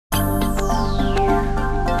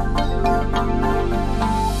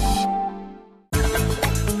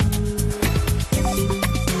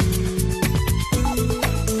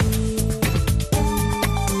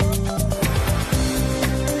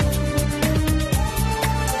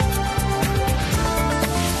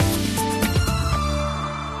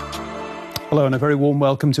Hello and a very warm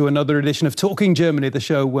welcome to another edition of Talking Germany, the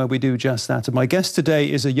show where we do just that. And my guest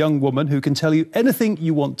today is a young woman who can tell you anything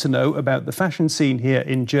you want to know about the fashion scene here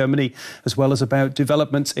in Germany, as well as about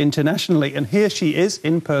developments internationally. And here she is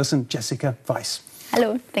in person, Jessica Weiß.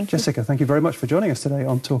 Hello, thank you. Jessica, thank you very much for joining us today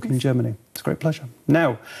on Talking Germany. It's a great pleasure.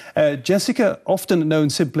 Now, Jessica, often known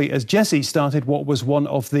simply as Jessie, started what was one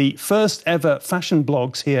of the first ever fashion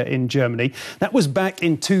blogs here in Germany. That was back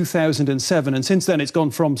in 2007, and since then it's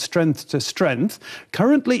gone from strength to strength.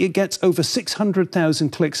 Currently, it gets over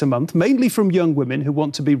 600,000 clicks a month, mainly from young women who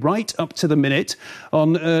want to be right up to the minute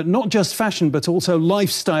on not just fashion, but also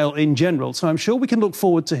lifestyle in general. So I'm sure we can look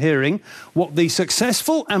forward to hearing what the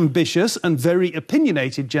successful, ambitious and very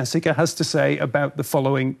opinionated Jessica has to say about the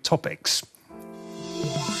following topics.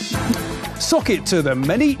 Sock it to them.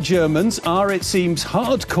 Many Germans are, it seems,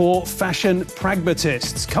 hardcore fashion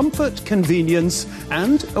pragmatists. Comfort, convenience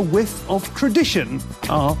and a whiff of tradition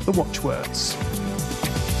are the watchwords.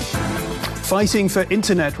 Fighting for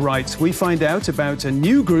internet rights, we find out about a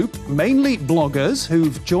new group, mainly bloggers,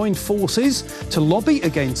 who've joined forces to lobby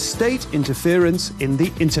against state interference in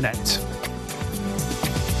the internet.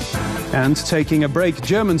 And taking a break,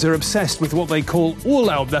 Germans are obsessed with what they call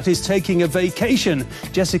Urlaub, that is taking a vacation.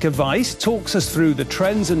 Jessica Weiß talks us through the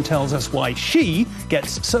trends and tells us why she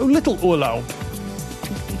gets so little Urlaub.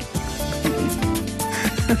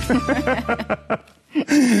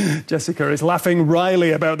 Jessica is laughing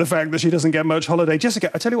wryly about the fact that she doesn't get much holiday. Jessica,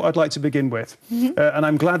 I tell you what I'd like to begin with, and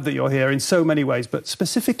I'm glad that you're here in so many ways, but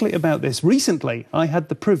specifically about this. Recently, I had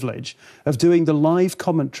the privilege of doing the live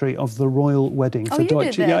commentary of the royal wedding for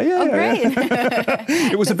Deutsche. Did that? Yeah.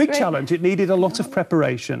 Great. It was a big challenge. It needed a lot of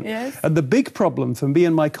preparation. Yes. And the big problem for me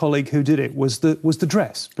and my colleague who did it was the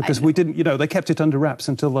dress, because we didn't, they kept it under wraps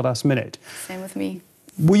until the last minute. Same with me.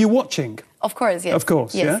 Were you watching? Of course, yes. Of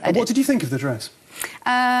course, yes, yeah? I did. What did you think of the dress?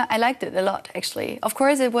 I liked it a lot, actually. Of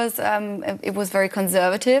course, it was very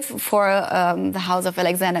conservative for the house of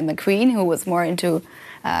Alexander McQueen, who was more into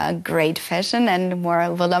great fashion and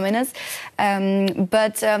more voluminous.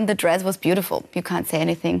 But the dress was beautiful. You can't say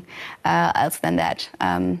anything else than that.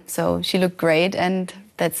 So she looked great, and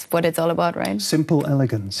that's what it's all about, right? Simple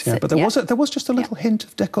elegance, yeah. But there was just a little hint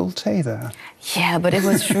of décolleté there. Yeah, but it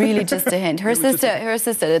was really just a hint. Her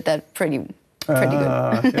sister did that pretty good.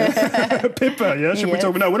 Yeah. Pippa, yeah? Should we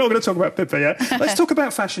talk? No, we're not going to talk about Pippa, yeah? Let's talk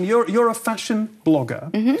about fashion. You're a fashion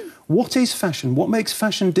blogger. What is fashion? What makes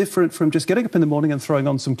fashion different from just getting up in the morning and throwing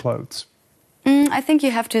on some clothes? I think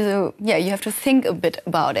you have to think a bit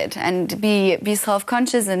about it and be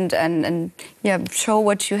self-conscious and show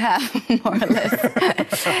what you have, more or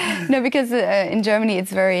less. No, because in Germany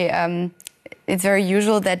it's very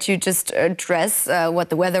usual that you just dress what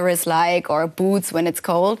the weather is like, or boots when it's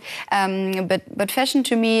cold. But fashion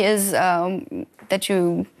to me is that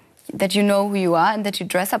you know who you are and that you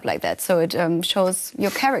dress up like that. So it shows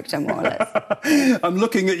your character, more or less. I'm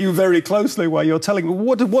looking at you very closely while you're telling me.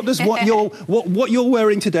 What you're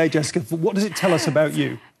wearing today, Jessica, what does it tell us about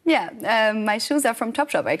you? Yeah, my shoes are from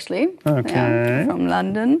Topshop, actually. Okay. From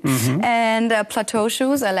London. And plateau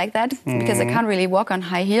shoes, I like that, because I can't really walk on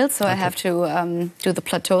high heels, so I have to do the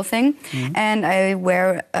plateau thing. And I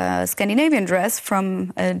wear a Scandinavian dress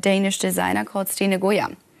from a Danish designer called Stine Goya.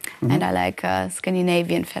 And I like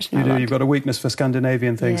Scandinavian fashion a lot. You've got a weakness for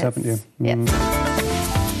Scandinavian things, haven't you? Yes.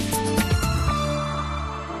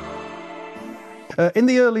 In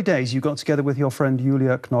the early days, you got together with your friend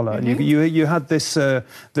Julia Knoller, and you had this the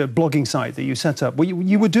blogging site that you set up.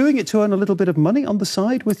 You were doing it to earn a little bit of money on the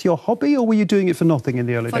side with your hobby, or were you doing it for nothing in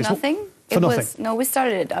the early days? For nothing? No, we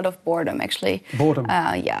started it out of boredom, actually. Boredom?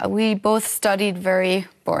 Yeah, we both studied very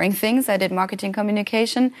boring things. I did marketing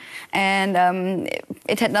communication, and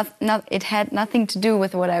it had nothing to do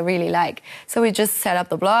with what I really like. So we just set up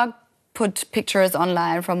the blog, put pictures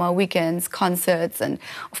online from our weekends, concerts, and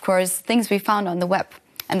of course things we found on the web.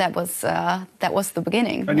 And that was the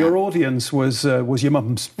beginning. And your audience was your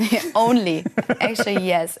mums? Only, actually,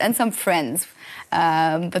 yes, and some friends.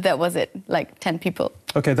 But that was it, like 10 people.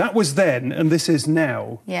 OK, that was then, and this is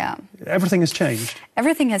now. Yeah. Everything has changed.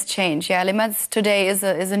 Everything has changed, yeah. Limads today is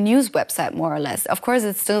a news website, more or less. Of course,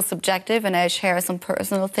 it's still subjective, and I share some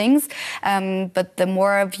personal things. But the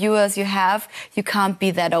more viewers you have, you can't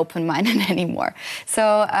be that open-minded anymore.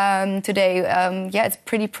 So today, it's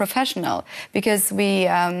pretty professional, because we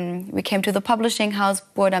came to the publishing house,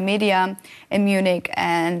 Burda Media, in Munich,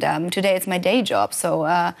 and today it's my day job. So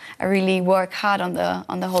I really work hard on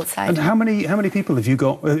the whole site. And how many people have you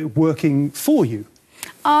got working for you?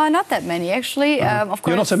 Not that many, actually. Of course.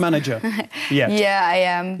 You're not a manager yet. Yeah, I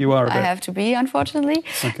am. You are a bit. I have to be, unfortunately.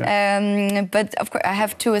 Okay. But of course, I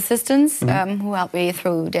have 2 assistants who help me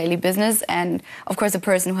through daily business, and of course, a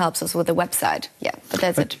person who helps us with the website. Yeah, but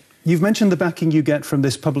that's it. You've mentioned the backing you get from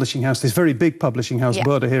this publishing house, this very big publishing house,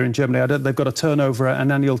 Bode, here in Germany. They've got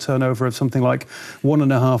an annual turnover of something like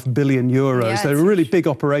 €1.5 billion. Yeah, They're a really big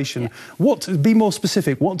operation. Yeah. Be more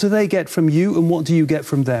specific, what do they get from you and what do you get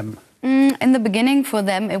from them? In the beginning, for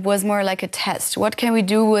them, it was more like a test. What can we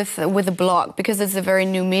do with a blog? Because it's a very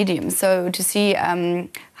new medium. So to see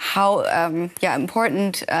how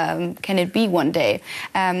important can it be one day.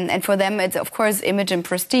 And for them, it's, of course, image and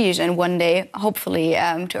prestige. And one day, hopefully,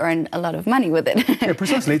 to earn a lot of money with it. Yeah,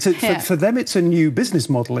 precisely. For them, it's a new business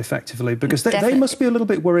model, effectively, because they must be a little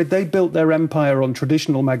bit worried. They built their empire on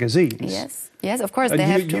traditional magazines. Yes. Yes, of course,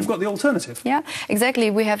 You've got the alternative. Yeah, exactly.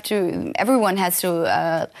 Everyone has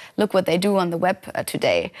to look what they do on the web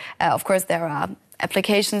today. Of course, there are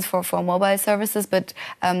applications for mobile services, but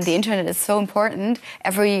the internet is so important.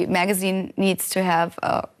 Every magazine needs to have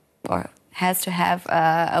or has to have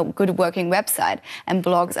a good working website, and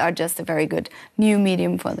blogs are just a very good new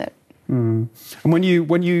medium for that. And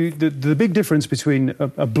the big difference between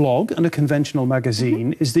a blog and a conventional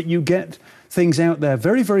magazine is that you get things out there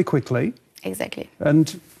very, very quickly. Exactly.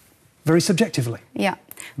 And very subjectively. Yeah.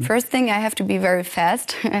 First thing, I have to be very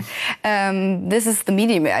fast. This is the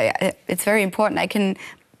medium. It's very important. I can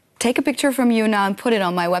take a picture from you now and put it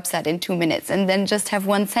on my website in 2 minutes, and then just have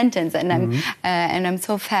one sentence, and I'm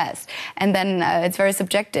so fast. And then it's very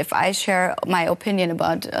subjective. I share my opinion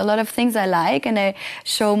about a lot of things I like, and I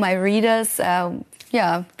show my readers, the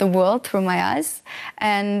world through my eyes.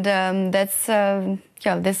 And this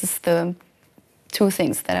is the 2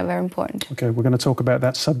 things that are very important. OK, we're going to talk about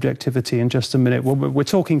that subjectivity in just a minute. Well, we're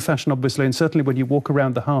talking fashion, obviously, and certainly when you walk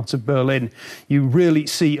around the heart of Berlin, you really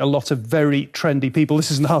see a lot of very trendy people.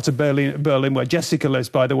 This isn't the heart of Berlin where Jessica lives,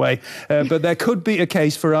 by the way, but there could be a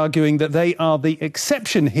case for arguing that they are the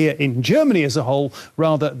exception here in Germany as a whole,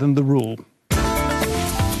 rather than the rule.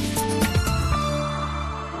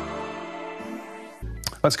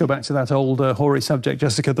 Let's go back to that old hoary subject,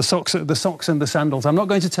 Jessica, the socks and the sandals. I'm not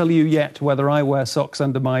going to tell you yet whether I wear socks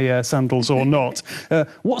under my sandals or not.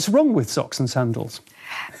 What's wrong with socks and sandals?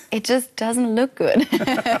 It just doesn't look good.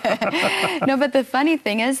 No, but the funny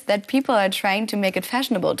thing is that people are trying to make it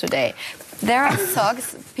fashionable today. There are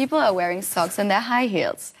socks, people are wearing socks in their high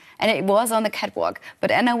heels. And it was on the catwalk.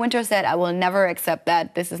 But Anna Wintour said, I will never accept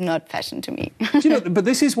that. This is not fashion to me. Do you know, but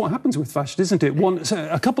this is what happens with fashion, isn't it?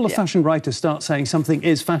 A couple of fashion writers start saying something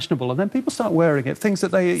is fashionable, and then people start wearing it, things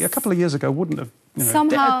that they, a couple of years ago, wouldn't have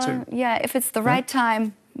somehow, dared to. Yeah, if it's the right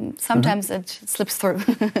time, sometimes it slips through.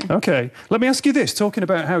 OK. Let me ask you this, talking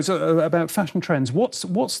about about fashion trends. What's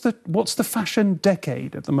the fashion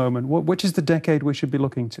decade at the moment? Which is the decade we should be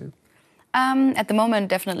looking to? At the moment,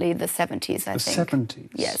 definitely the 70s, I think. The 70s?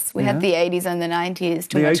 Yes. We had the 80s and the 90s,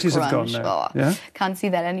 too much grunge. The 80s have gone now. Can't see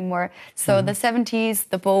that anymore. So the 70s,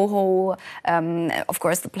 the boho, of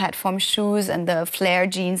course, the platform shoes and the flare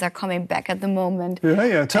jeans are coming back at the moment.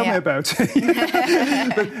 Yeah, tell me about it.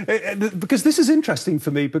 Because this is interesting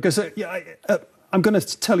for me, because I'm going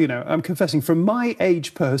to tell you now, I'm confessing, from my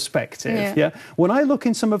age perspective, when I look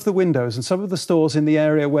in some of the windows and some of the stores in the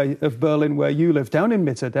area of Berlin where you live, down in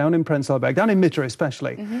Mitte, down in Prenzlauer Berg, down in Mitte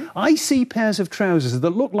especially, I see pairs of trousers that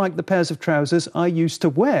look like the pairs of trousers I used to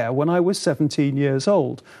wear when I was 17 years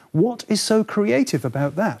old. What is so creative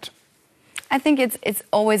about that? I think it's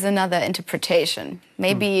always another interpretation.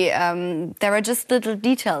 Maybe there are just little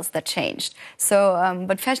details that changed. So,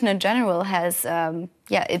 but fashion in general has,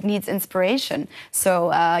 it needs inspiration.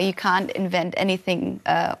 So you can't invent anything,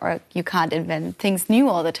 or you can't invent things new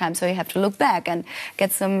all the time. So you have to look back and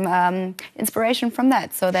get some inspiration from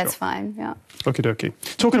that. So that's fine. Yeah. Okie dokie.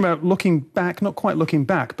 Talking about looking back, not quite looking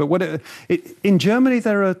back, but in Germany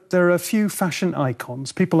there are a few fashion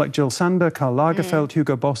icons. People like Jill Sander, Karl Lagerfeld,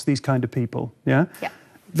 Hugo Boss, these kind of people. Yeah. Yeah.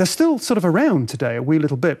 They're still sort of around today a wee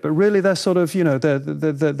little bit, but really they're sort of,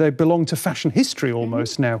 they belong to fashion history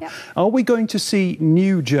almost now. Yeah. Are we going to see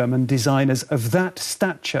new German designers of that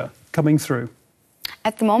stature coming through?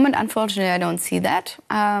 At the moment, unfortunately, I don't see that.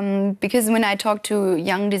 Because when I talk to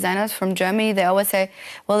young designers from Germany, they always say,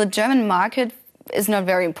 well, the German market is not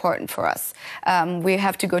very important for us. We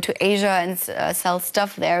have to go to Asia and sell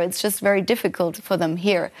stuff there. It's just very difficult for them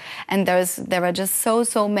here. And there are just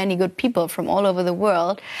so many good people from all over the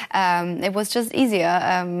world. It was just easier,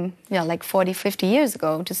 like 40, 50 years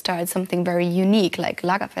ago to start something very unique, like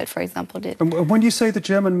Lagerfeld, for example, did. And when you say the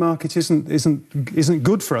German market isn't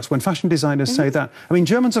good for us, when fashion designers say that, I mean,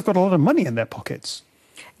 Germans have got a lot of money in their pockets.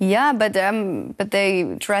 Yeah, but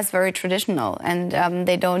they dress very traditional, and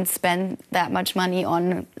they don't spend that much money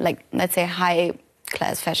on, like, let's say,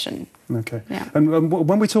 high-class fashion. Okay. Yeah. And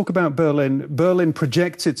when we talk about Berlin, Berlin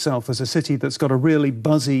projects itself as a city that's got a really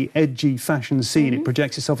buzzy, edgy fashion scene. It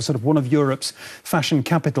projects itself as sort of one of Europe's fashion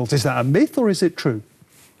capitals. Is that a myth or is it true?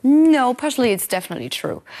 No, partially it's definitely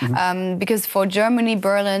true. Because for Germany,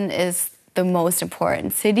 Berlin is the most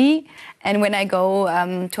important city. And when I go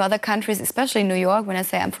to other countries, especially New York, when I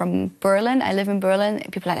say I'm from Berlin, I live in Berlin,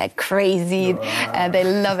 people are like crazy. They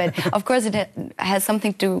love it. Of course, it has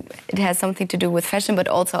something to do with fashion, but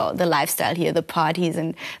also the lifestyle here, the parties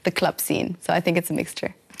and the club scene. So I think it's a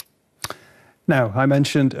mixture. Now, I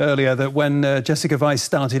mentioned earlier that when Jessica Weiß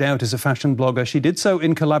started out as a fashion blogger, she did so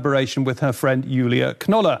in collaboration with her friend Julia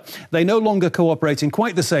Knoller. They no longer cooperate in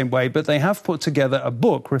quite the same way, but they have put together a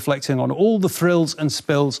book reflecting on all the thrills and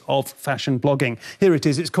spills of fashion blogging. Here it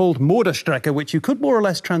is. It's called Modestrecke, which you could more or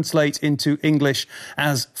less translate into English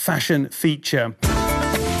as fashion feature.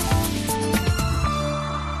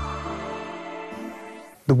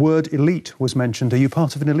 The word elite was mentioned. Are you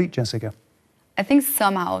part of an elite, Jessica? I think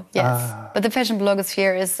somehow, yes. But the fashion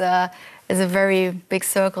blogosphere is a very big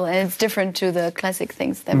circle, and it's different to the classic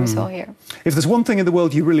things that we saw here. If there's one thing in the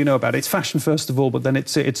world you really know about, it's fashion first of all, but then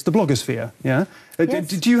it's the blogosphere, yeah? Yes.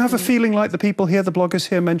 Do you have a feeling like the people here, the bloggers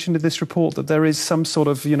here mentioned in this report, that there is some sort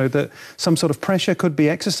of, that some sort of pressure could be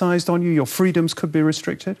exercised on you, your freedoms could be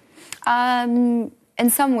restricted? In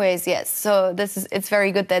some ways, yes. So it's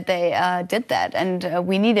very good that they did that, and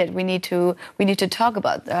we need it. We need to talk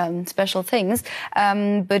about special things,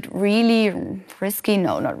 but really risky?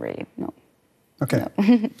 No, not really. No. Okay.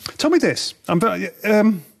 No. Tell me this: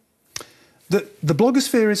 the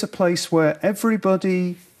blogosphere is a place where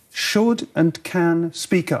everybody should and can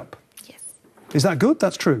speak up. Yes. Is that good?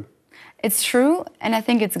 That's true. It's true, and I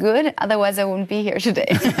think it's good. Otherwise, I wouldn't be here today.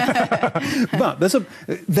 But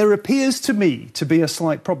there appears to me to be a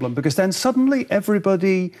slight problem, because then suddenly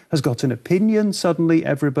everybody has got an opinion, suddenly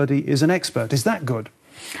everybody is an expert. Is that good?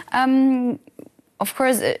 Of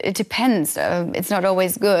course, it depends. It's not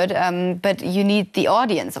always good, but you need the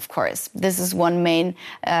audience, of course. This is one main,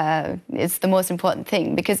 it's the most important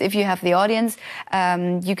thing. Because if you have the audience,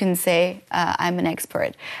 you can say, I'm an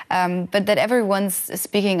expert. But that everyone's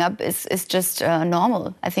speaking up is just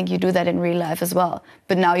normal. I think you do that in real life as well.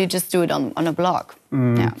 But now you just do it on a blog.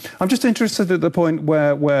 Yeah. I'm just interested at the point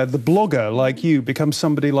where the blogger, like you, becomes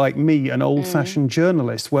somebody like me, an old-fashioned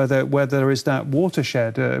journalist, where there is that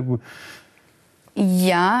watershed.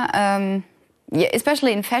 Yeah,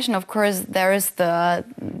 especially in fashion, of course, there is the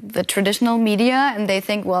traditional media, and they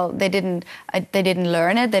think, well, they didn't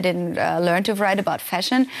learn it, they didn't learn to write about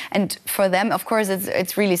fashion, and for them, of course,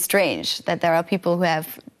 it's really strange that there are people who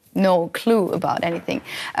have no clue about anything.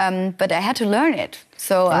 But I had to learn it.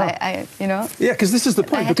 So I Yeah, because this is the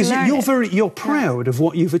point. Because you're proud of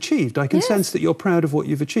what you've achieved. I can sense that you're proud of what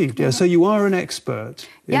you've achieved. Yeah. So you are an expert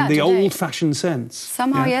in the old-fashioned sense.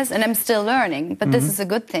 Somehow, yes, and I'm still learning. But this is a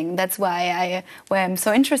good thing. That's why I'm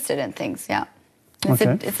so interested in things. Yeah.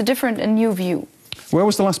 It's a different and new view. Where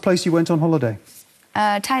was the last place you went on holiday?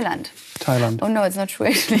 Thailand. Thailand. Oh, no, it's not true,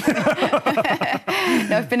 actually.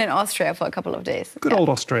 No, I've been in Austria for a couple of days. Good old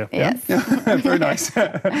Austria. Yes. Yeah. Very nice.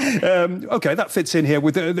 OK, that fits in here.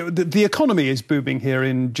 With the economy is booming here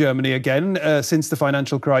in Germany again. Since the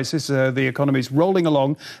financial crisis, the economy is rolling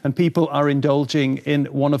along and people are indulging in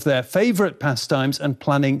one of their favourite pastimes and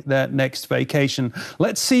planning their next vacation.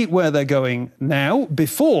 Let's see where they're going now.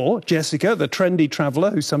 Before, Jessica, the trendy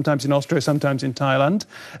traveller, who's sometimes in Austria, sometimes in Thailand,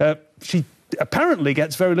 she apparently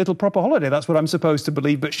gets very little proper holiday. That's what I'm supposed to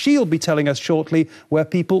believe. But she'll be telling us shortly where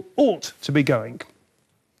people ought to be going.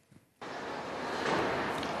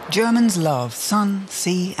 Germans love sun,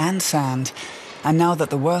 sea and sand. And now that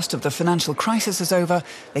the worst of the financial crisis is over,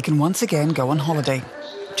 they can once again go on holiday.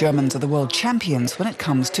 Germans are the world champions when it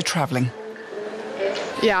comes to travelling.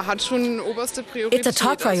 It's a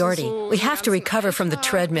top priority. We have to recover from the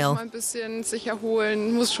treadmill. It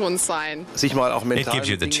gives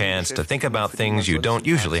you the chance to think about things you don't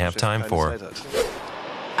usually have time for.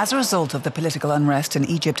 As a result of the political unrest in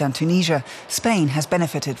Egypt and Tunisia, Spain has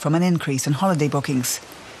benefited from an increase in holiday bookings.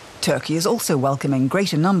 Turkey is also welcoming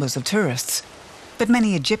greater numbers of tourists. But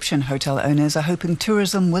many Egyptian hotel owners are hoping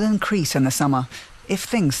tourism will increase in the summer if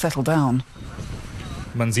things settle down.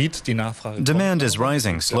 Demand is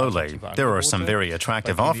rising slowly. There are some very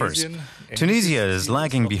attractive offers. Tunisia is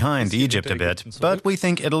lagging behind Egypt a bit, but we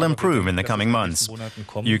think it'll improve in the coming months.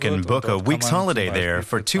 You can book a week's holiday there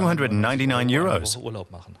for €299.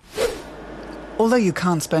 Although you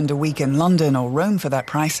can't spend a week in London or Rome for that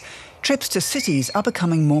price, trips to cities are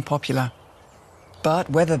becoming more popular. But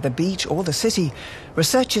whether the beach or the city,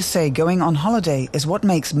 researchers say going on holiday is what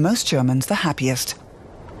makes most Germans the happiest.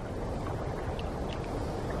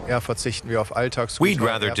 We'd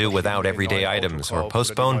rather do without everyday items or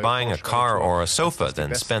postpone buying a car or a sofa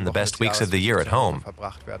than spend the best weeks of the year at home.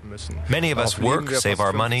 Many of us work, save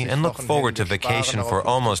our money, and look forward to vacation for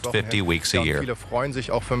almost 50 weeks a year.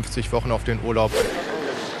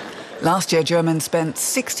 Last year, Germans spent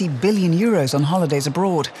 60 billion euros on holidays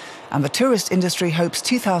abroad, and the tourist industry hopes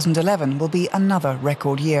 2011 will be another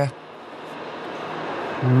record year.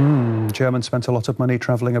 Germans spent a lot of money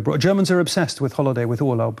travelling abroad. Germans are obsessed with holiday, with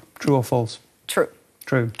Urlaub. True or false? True.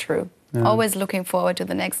 True. True. Yeah. Always looking forward to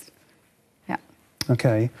the next. Yeah.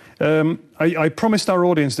 OK. I promised our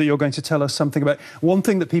audience that you're going to tell us something about... One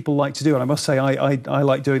thing that people like to do, and I must say I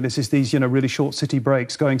like doing this, is these, really short city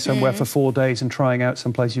breaks, going somewhere for 4 days and trying out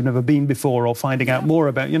some place you've never been before or finding out more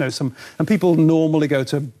about, some... And people normally go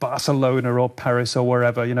to Barcelona or Paris or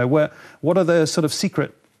wherever, what are the sort of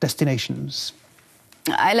secret destinations?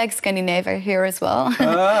 I like Scandinavia here as well.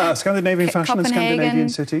 Scandinavian fashion and Scandinavian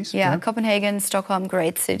cities. Yeah, Copenhagen, Stockholm,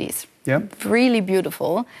 great cities. Yeah. Really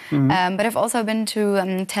beautiful. But I've also been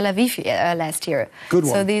to Tel Aviv last year. Good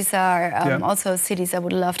one. So these are also cities I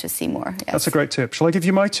would love to see more. Yes. That's a great tip. Shall I give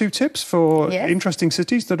you my 2 tips for interesting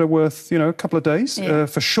cities that are worth, a couple of days? Yeah.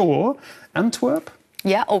 For sure, Antwerp.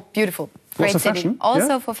 Yeah, beautiful. Great Lots of city. fashion.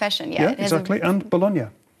 Also for fashion, Yeah, exactly. And Bologna.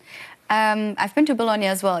 I've been to Bologna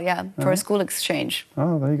as well, for a school exchange.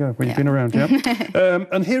 Oh, there you go. Well, you've been around, yeah.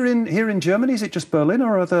 And here in Germany, is it just Berlin,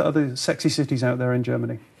 or are there other sexy cities out there in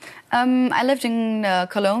Germany? I lived in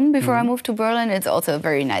Cologne before I moved to Berlin. It's also a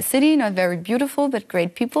very nice city, not very beautiful, but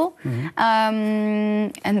great people.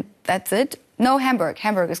 And that's it. No, Hamburg.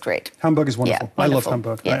 Hamburg is great. Hamburg is wonderful. Yeah, wonderful. I love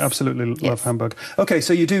Hamburg. Yes. I absolutely love Hamburg. OK,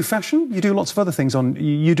 so you do fashion, you do lots of other things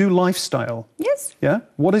you do lifestyle. Yes. Yeah?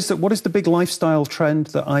 What is the big lifestyle trend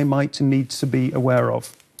that I might need to be aware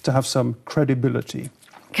of to have some credibility?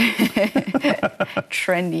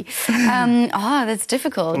 Trendy. That's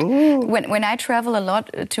difficult. When I travel a lot,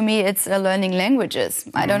 to me it's learning languages.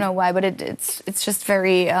 I don't know why, but it's just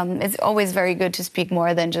very. It's always very good to speak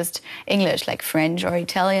more than just English, like French or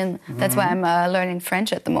Italian. That's why I'm learning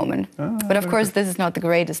French at the moment. But of course, this is not the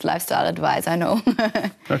greatest lifestyle advice. I know.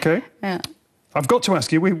 Okay. Yeah. I've got to ask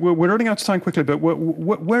you. We're running out of time quickly, but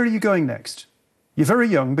where are you going next? You're very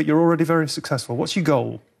young, but you're already very successful. What's your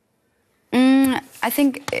goal?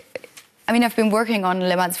 I've been working on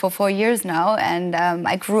Le Mans for 4 years now, and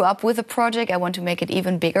I grew up with a project. I want to make it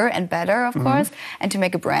even bigger and better, of course, and to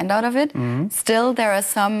make a brand out of it. Still, there are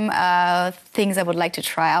some things I would like to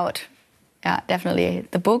try out. Yeah, definitely.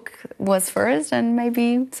 The book was first, and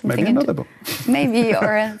maybe something... Maybe another book. Maybe,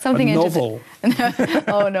 or something... A novel.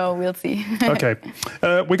 Oh, no, we'll see. OK.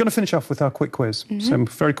 We're going to finish off with our quick quiz. Some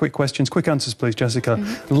very quick questions. Quick answers, please, Jessica.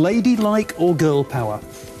 Ladylike or girl power?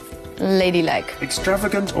 Ladylike.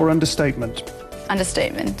 Extravagant or understatement?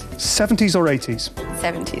 Understatement. 70s or 80s?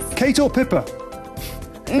 70s. Kate or Pippa?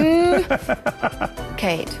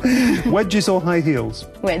 Kate. Wedges or high heels?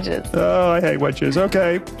 Wedges. Oh, I hate wedges.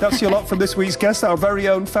 OK, that's your lot from this week's guest, our very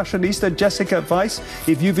own fashionista, Jessica Weiß.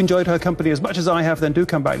 If you've enjoyed her company as much as I have, then do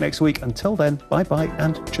come back next week. Until then, bye-bye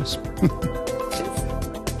and tschüss.